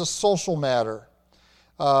matter. It is a social matter.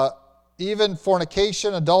 Even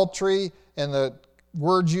fornication, adultery, and the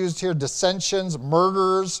words used here, dissensions,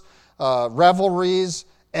 murders, revelries,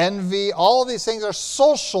 envy, all of these things are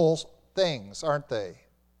social things, aren't they?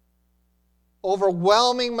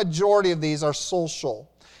 Overwhelming majority of these are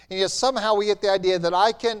social. And yet somehow we get the idea that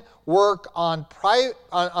I can work on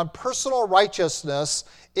personal righteousness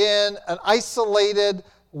in an isolated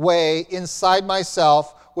way inside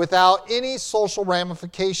myself without any social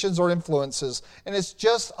ramifications or influences. And it's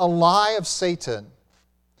just a lie of Satan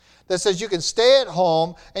that says you can stay at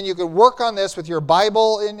home and you can work on this with your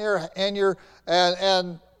Bible in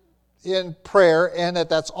and in prayer, and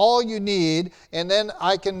that's all you need, and then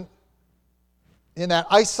I can, in that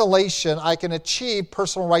isolation, I can achieve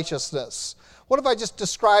personal righteousness. What have I just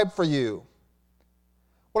described for you?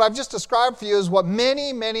 What I've just described for you is what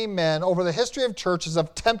many, many men over the history of churches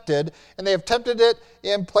have tempted, and they have tempted it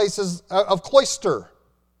in places of cloister.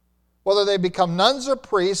 Whether they become nuns or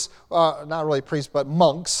priests, not really priests, but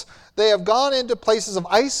monks, they have gone into places of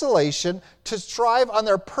isolation to strive on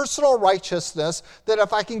their personal righteousness, that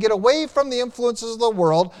if I can get away from the influences of the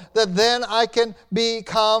world, that then I can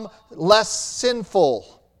become less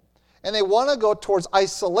sinful. And they want to go towards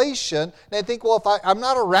isolation, and they think, well, if I'm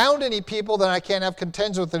not around any people, then I can't have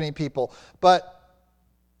contention with any people. But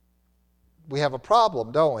we have a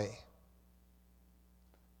problem, don't we?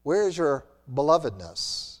 Where is your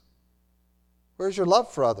belovedness? Where's your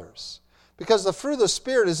love for others? Because the fruit of the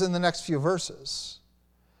Spirit is in the next few verses.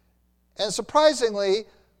 And surprisingly,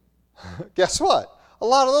 guess what? A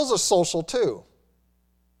lot of those are social too.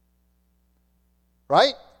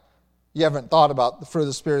 Right? You haven't thought about the fruit of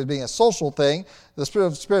the Spirit as being a social thing. The fruit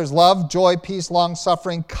of the Spirit is love, joy, peace,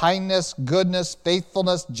 long-suffering, kindness, goodness,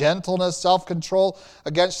 faithfulness, gentleness, self-control.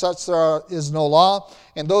 Against such there is no law.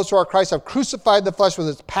 And those who are Christ have crucified the flesh with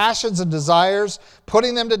its passions and desires,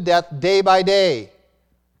 putting them to death day by day.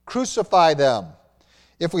 Crucify them.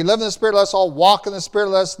 If we live in the Spirit, let us all walk in the Spirit.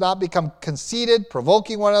 Let us not become conceited,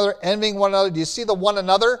 provoking one another, envying one another. Do you see the one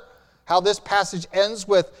another? How this passage ends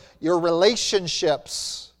with your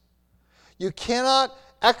relationships. You cannot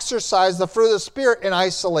exercise the fruit of the Spirit in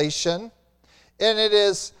isolation. And it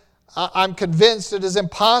is, I'm convinced it is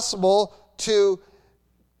impossible to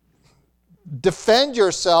defend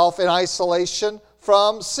yourself in isolation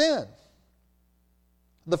from sin.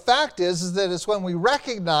 The fact is that it's when we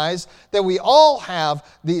recognize that we all have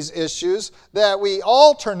these issues, that we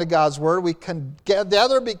all turn to God's Word, we can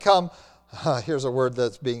together become, here's a word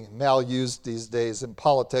that's being malused these days in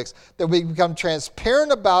politics, that we become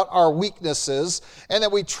transparent about our weaknesses and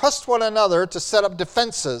that we trust one another to set up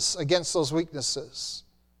defenses against those weaknesses.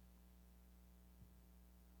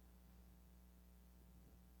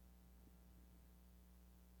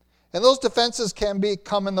 And those defenses can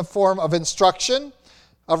come in the form of instruction,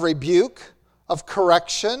 of rebuke, of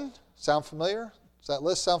correction. Sound familiar? Does that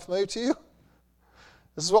list sound familiar to you?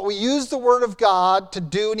 This is what we use the Word of God to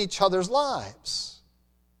do in each other's lives.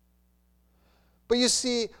 But you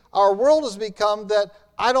see, our world has become that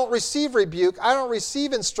I don't receive rebuke, I don't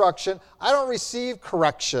receive instruction, I don't receive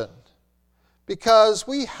correction. Because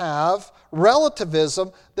we have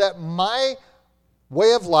relativism that my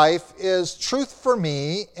way of life is truth for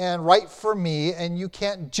me and right for me, and you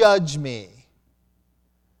can't judge me.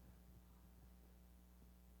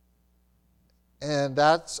 And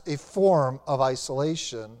that's a form of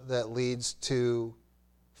isolation that leads to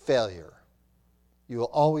failure. You will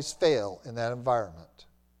always fail in that environment.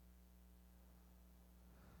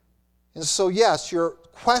 And so, yes, your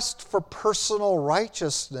quest for personal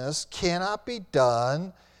righteousness cannot be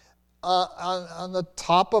done on the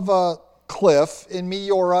top of a cliff in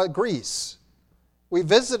Miura, Greece. We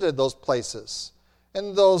visited those places,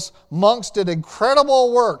 and those monks did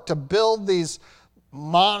incredible work to build these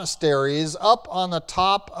monasteries up on the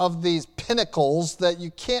top of these pinnacles that you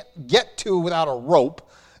can't get to without a rope,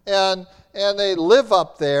 and they live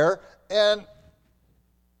up there,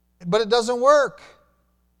 but it doesn't work.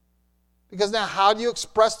 Because now how do you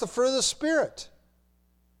express the fruit of the Spirit?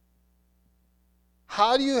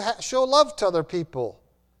 How do you show love to other people?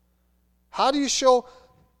 How do you show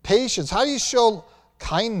patience? How do you show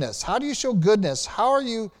kindness? How do you show goodness? How are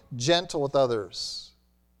you gentle with others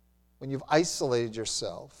when you've isolated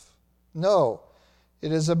yourself? No,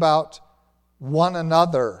 it is about one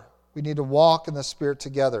another. We need to walk in the Spirit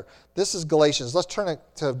together. This is Galatians. Let's turn it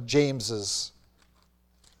to James's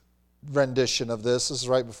rendition of this. This is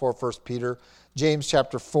right before 1 Peter. James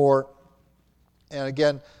chapter 4. And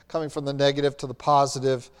again, coming from the negative to the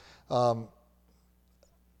positive,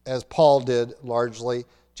 as Paul did largely.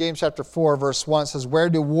 James chapter 4, verse 1 says, "Where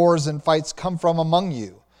do wars and fights come from among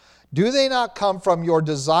you? Do they not come from your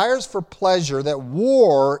desires for pleasure that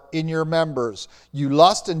war in your members? You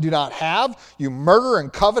lust and do not have. You murder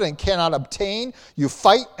and covet and cannot obtain. You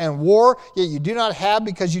fight and war, yet you do not have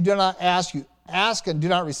because you do not ask. You ask and do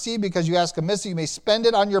not receive because you ask amiss, that you may spend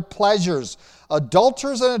it on your pleasures.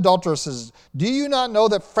 Adulterers and adulteresses, do you not know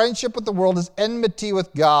that friendship with the world is enmity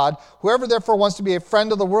with God? Whoever therefore wants to be a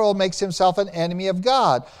friend of the world makes himself an enemy of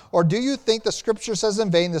God. Or do you think the Scripture says in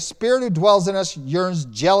vain, the Spirit who dwells in us yearns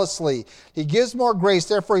jealously? He gives more grace.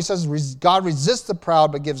 Therefore he says, God resists the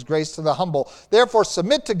proud but gives grace to the humble. Therefore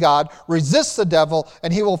submit to God, resist the devil,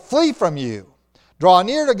 and he will flee from you. Draw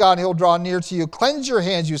near to God, and he will draw near to you. Cleanse your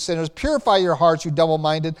hands, you sinners. Purify your hearts, you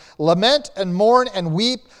double-minded. Lament and mourn and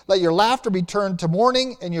weep. Let your laughter be turned to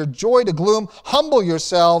mourning and your joy to gloom. Humble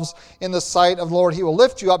yourselves in the sight of the Lord. He will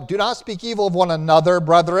lift you up. Do not speak evil of one another,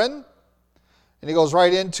 brethren." And he goes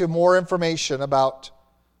right into more information about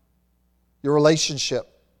your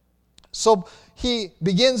relationship. So he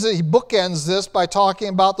bookends this by talking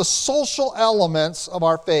about the social elements of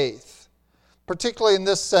our faith. Particularly in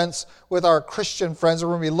this sense with our Christian friends.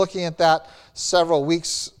 We're going to be looking at that several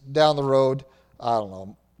weeks down the road. I don't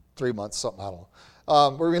know, 3 months, something, I don't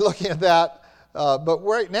know. We're going to be looking at that. But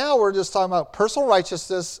right now we're just talking about personal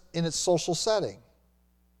righteousness in its social setting.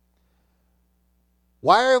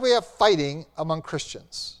 Why are we fighting among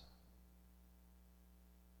Christians?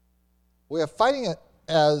 We are fighting it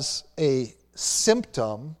as a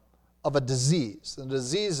symptom of a disease. The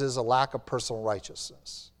disease is a lack of personal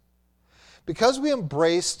righteousness. Because we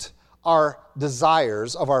embraced our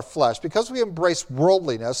desires of our flesh, because we embraced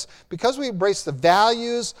worldliness, because we embraced the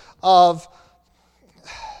values of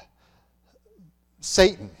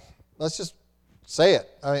Satan. Let's just say it.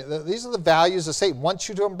 I mean, these are the values that Satan wants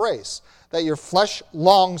you to embrace, that your flesh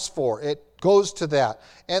longs for. It goes to that.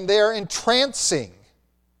 And they're entrancing.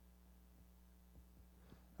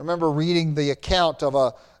 I remember reading the account of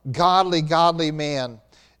a godly man,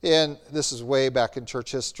 and this is way back in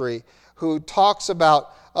church history, who talks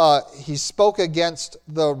about, he spoke against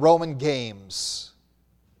the Roman games.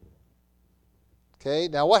 Okay,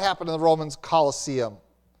 now what happened in the Roman Colosseum?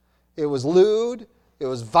 It was lewd, it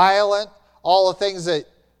was violent, all the things that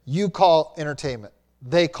you call entertainment,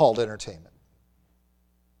 they called entertainment.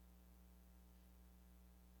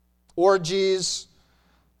 Orgies,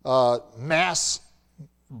 mass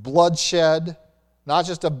bloodshed, not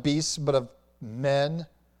just of beasts, but of men,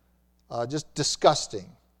 just disgusting.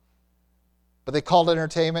 But they called it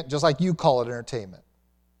entertainment just like you call it entertainment.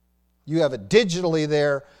 You have it digitally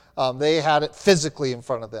there. They had it physically in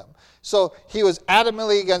front of them. So he was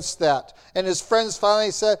adamantly against that. And his friends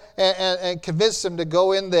finally said, and convinced him to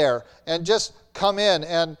go in there and just come in.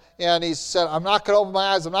 And he said, I'm not going to open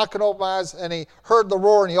my eyes. I'm not going to open my eyes. And he heard the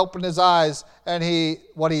roar and he opened his eyes. And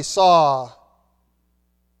what he saw,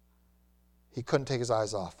 he couldn't take his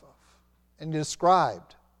eyes off of. And he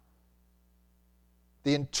described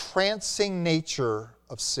the entrancing nature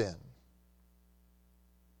of sin.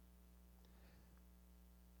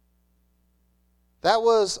 That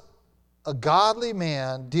was a godly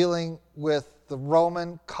man dealing with the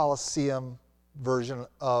Roman Colosseum version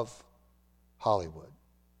of Hollywood.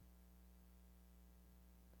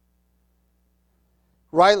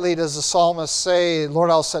 Rightly does the psalmist say,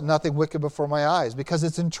 Lord, I'll set nothing wicked before my eyes, because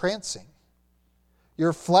it's entrancing.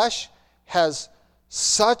 Your flesh has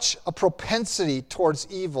such a propensity towards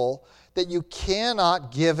evil that you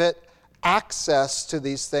cannot give it access to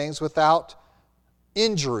these things without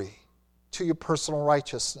injury to your personal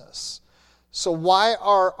righteousness. So why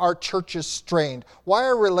are our churches strained? Why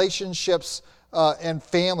are relationships and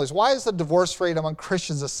families, why is the divorce rate among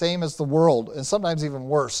Christians the same as the world, and sometimes even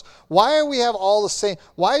worse? Why do we have all the same?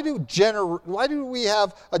 Why do we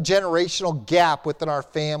have a generational gap within our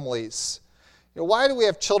families? Why do we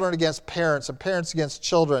have children against parents and parents against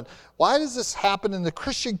children? Why does this happen in the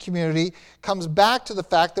Christian community? Comes back to the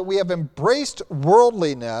fact that we have embraced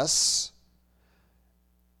worldliness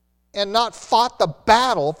and not fought the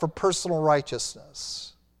battle for personal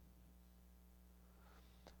righteousness.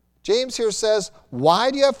 James here says, why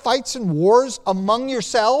do you have fights and wars among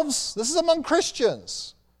yourselves? This is among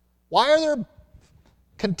Christians. Why are there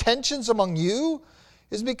contentions among you?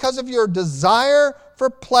 It's because of your desire for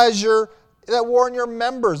pleasure that war in your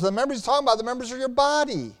members. The members he's talking about, the members of your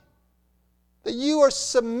body. That you are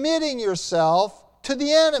submitting yourself to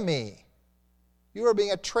the enemy. You are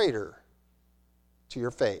being a traitor to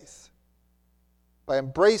your faith by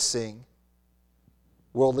embracing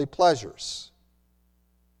worldly pleasures.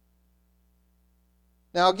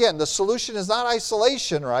 Now again, the solution is not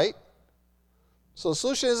isolation, right? So the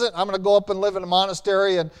solution isn't, I'm going to go up and live in a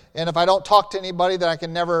monastery, and if I don't talk to anybody, then I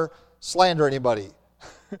can never slander anybody.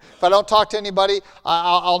 If I don't talk to anybody,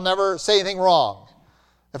 I'll never say anything wrong.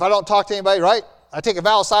 If I don't talk to anybody, right, I take a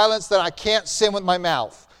vow of silence, then I can't sin with my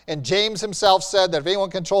mouth. And James himself said that if anyone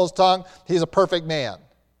controls his tongue, he's a perfect man.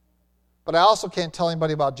 But I also can't tell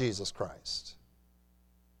anybody about Jesus Christ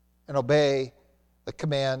and obey the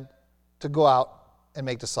command to go out and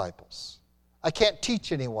make disciples. I can't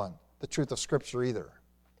teach anyone the truth of Scripture either.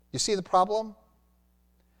 You see the problem?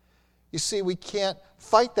 You see, we can't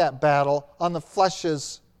fight that battle on the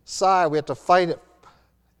flesh's side. We have to fight it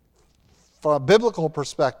from a biblical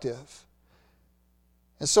perspective.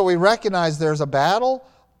 And so we recognize there's a battle,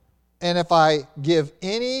 and if I give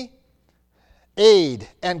any aid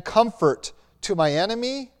and comfort to my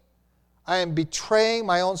enemy, I am betraying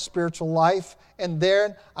my own spiritual life, and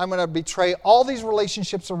then I'm going to betray all these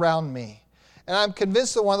relationships around me. And I'm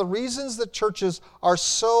convinced that one of the reasons that churches are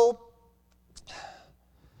so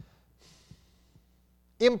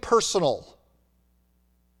impersonal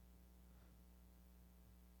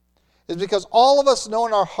is because all of us know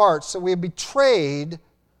in our hearts that we have betrayed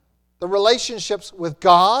the relationships with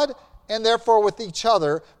God and therefore with each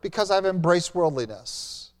other because I've embraced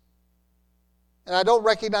worldliness. And I don't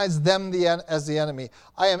recognize them as the enemy.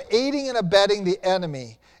 I am aiding and abetting the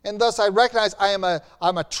enemy. And thus I recognize I'm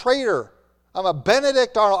a traitor. I'm a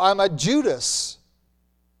Benedict Arnold. I'm a Judas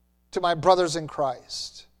to my brothers in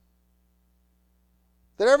Christ.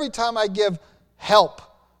 That every time I give help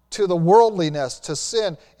to the worldliness, to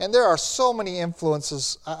sin, and there are so many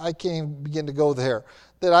influences, I can't even begin to go there,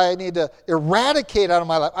 that I need to eradicate out of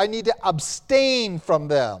my life. I need to abstain from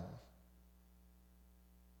them.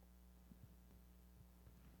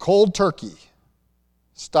 Cold turkey.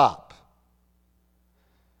 Stop.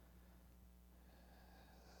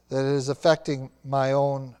 that it is affecting my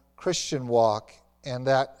own Christian walk, and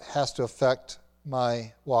that has to affect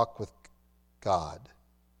my walk with God.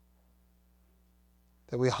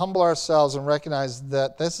 That we humble ourselves and recognize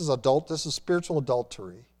that this is spiritual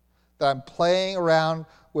adultery. That I'm playing around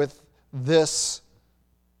with this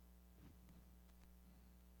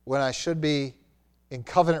when I should be in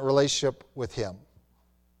covenant relationship with Him.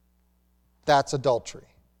 That's adultery.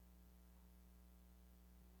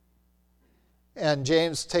 And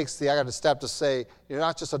James takes the extra step to say, you're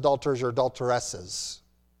not just adulterers, you're adulteresses.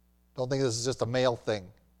 Don't think this is just a male thing.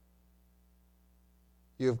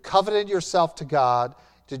 You've covenanted yourself to God,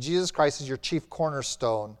 to Jesus Christ as your chief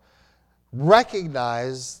cornerstone.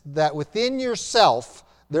 Recognize that within yourself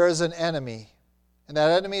there is an enemy. And that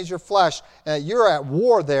enemy is your flesh. And that you're at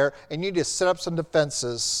war there and you need to set up some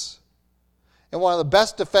defenses. And one of the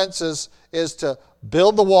best defenses is to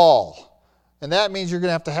build the wall. And that means you're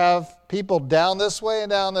going to have people down this way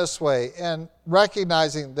and down this way. And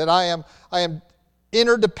recognizing that I am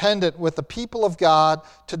interdependent with the people of God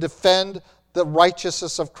to defend the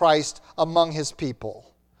righteousness of Christ among His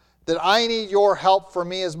people. That I need your help for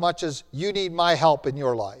me as much as you need my help in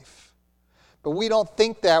your life. But we don't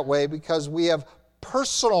think that way because we have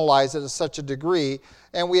personalized it to such a degree,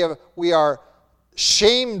 and we are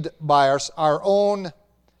shamed by our own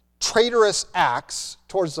traitorous acts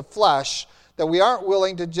towards the flesh, that we aren't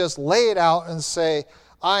willing to just lay it out and say,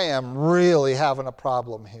 I am really having a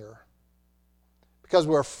problem here. Because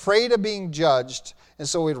we're afraid of being judged, and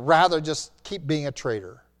so we'd rather just keep being a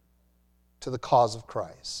traitor to the cause of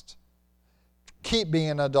Christ. Keep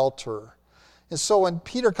being an adulterer. And so when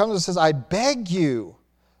Peter comes and says, I beg you,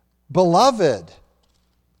 beloved,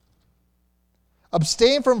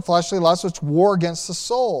 abstain from fleshly lusts which war against the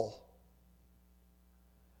soul.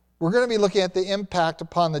 We're going to be looking at the impact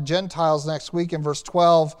upon the Gentiles next week in verse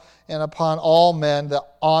 12 and upon all men that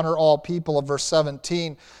honor all people of verse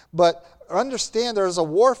 17. But understand there is a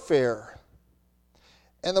warfare.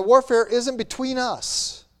 And the warfare isn't between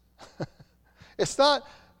us. It's not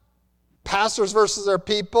pastors versus their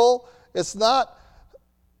people. It's not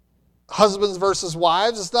husbands versus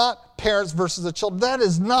wives. It's not parents versus the children. That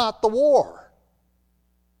is not the war.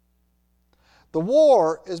 The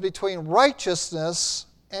war is between righteousness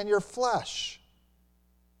and your flesh.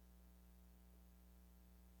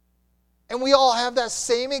 And we all have that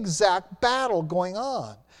same exact battle going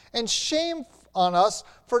on. And shame on us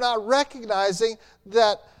for not recognizing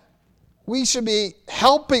that we should be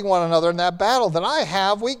helping one another in that battle, that I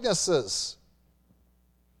have weaknesses.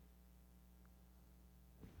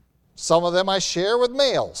 Some of them I share with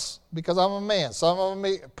males because I'm a man. Some of them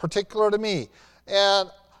are particular to me. And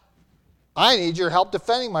I need your help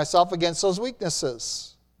defending myself against those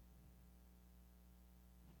weaknesses.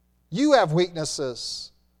 You have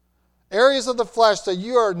weaknesses. Areas of the flesh that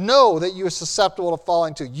you know that you are susceptible to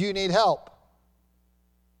falling to. You need help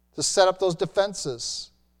to set up those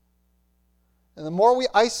defenses. And the more we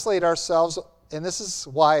isolate ourselves, and this is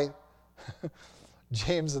why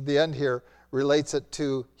James at the end here relates it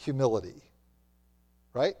to humility.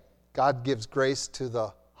 Right? God gives grace to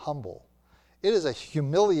the humble. It is a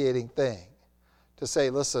humiliating thing to say,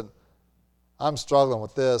 listen, I'm struggling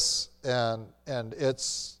with this, and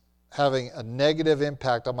it's having a negative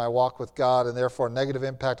impact on my walk with God, and therefore a negative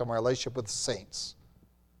impact on my relationship with the saints.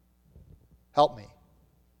 Help me.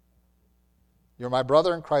 You're my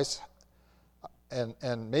brother in Christ,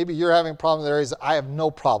 and maybe you're having problems in areas that I have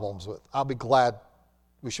no problems with. I'll be glad.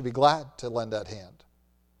 We should be glad to lend that hand.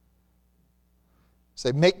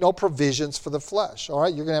 Say, make no provisions for the flesh. All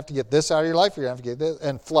right, you're going to have to get this out of your life. You're going to have to get this,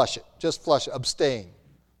 and flush it. Just flush it. Abstain.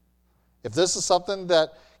 If this is something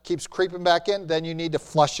that keeps creeping back in, then you need to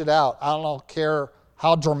flush it out. I don't care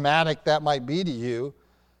how dramatic that might be to you.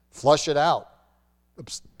 Flush it out.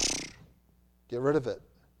 Get rid of it.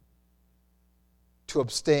 To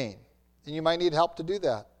abstain. And you might need help to do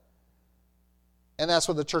that. And that's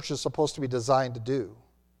what the church is supposed to be designed to do.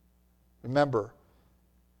 Remember,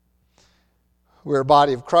 we're a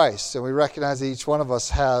body of Christ, and we recognize that each one of us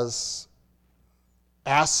has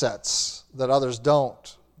assets that others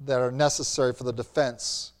don't, that are necessary for the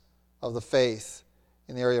defense of the faith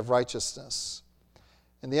in the area of righteousness.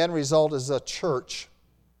 And the end result is a church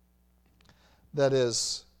that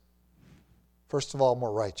is, first of all,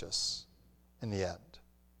 more righteous in the end.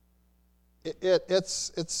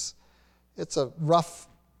 It's a rough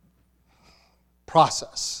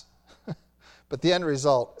process. But the end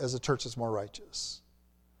result is a church that's more righteous.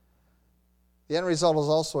 The end result is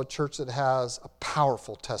also a church that has a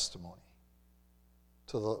powerful testimony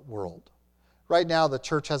to the world. Right now, the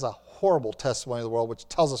church has a horrible testimony to the world which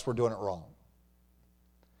tells us we're doing it wrong.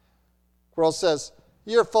 The world says,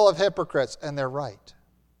 you're full of hypocrites. And they're right.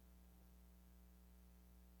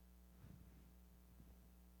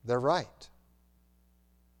 They're right.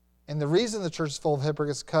 And the reason the church is full of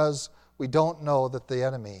hypocrites is because we don't know that the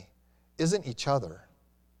enemy isn't each other.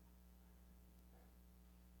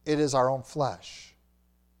 It is our own flesh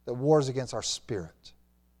that wars against our spirit.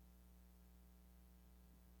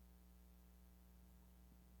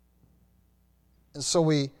 And so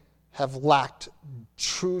we have lacked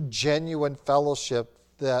true, genuine fellowship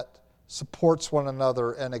that supports one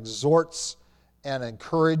another and exhorts and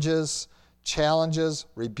encourages, challenges,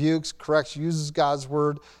 rebukes, corrects, uses God's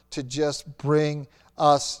word to just bring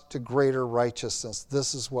us to greater righteousness.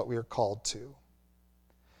 This is what we are called to.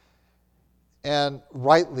 And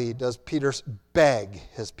rightly does Peter beg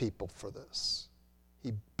his people for this.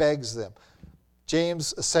 He begs them.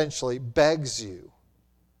 James essentially begs you.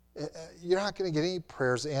 You're not going to get any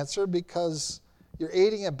prayers answered because you're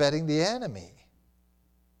aiding and abetting the enemy.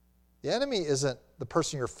 The enemy isn't the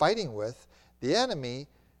person you're fighting with. The enemy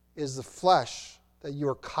is the flesh that you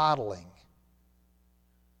are coddling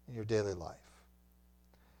in your daily life.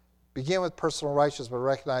 Begin with personal righteousness, but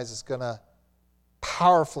recognize it's going to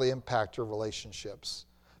powerfully impact your relationships,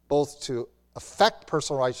 both to affect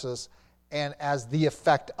personal righteousness and as the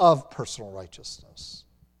effect of personal righteousness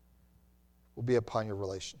will be upon your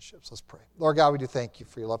relationships. Let's pray. Lord God, we do thank you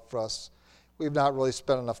for your love for us. We've not really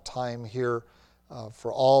spent enough time here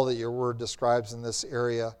for all that your word describes in this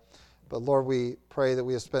area. But Lord, we pray that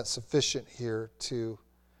we have spent sufficient here to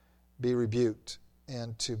be rebuked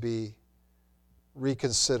and to be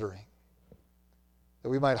reconsidering. That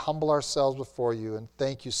we might humble ourselves before you and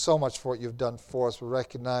thank you so much for what you've done for us. We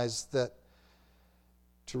recognize that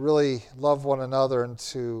to really love one another and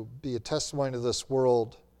to be a testimony to this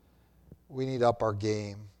world, we need to up our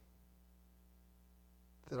game.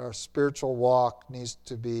 That our spiritual walk needs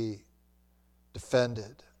to be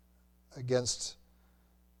defended against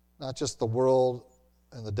not just the world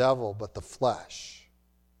and the devil, but the flesh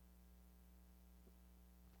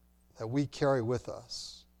that we carry with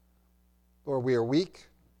us. Lord, we are weak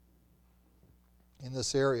in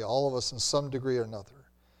this area, all of us in some degree or another.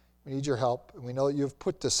 We need your help, and we know that you have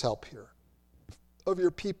put this help here of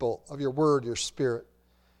your people, of your word, your spirit,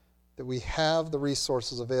 that we have the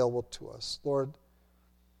resources available to us. Lord,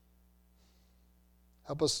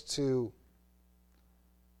 help us to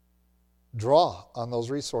draw on those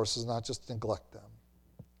resources, not just neglect them.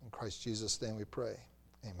 In Christ Jesus' name we pray.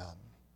 Amen.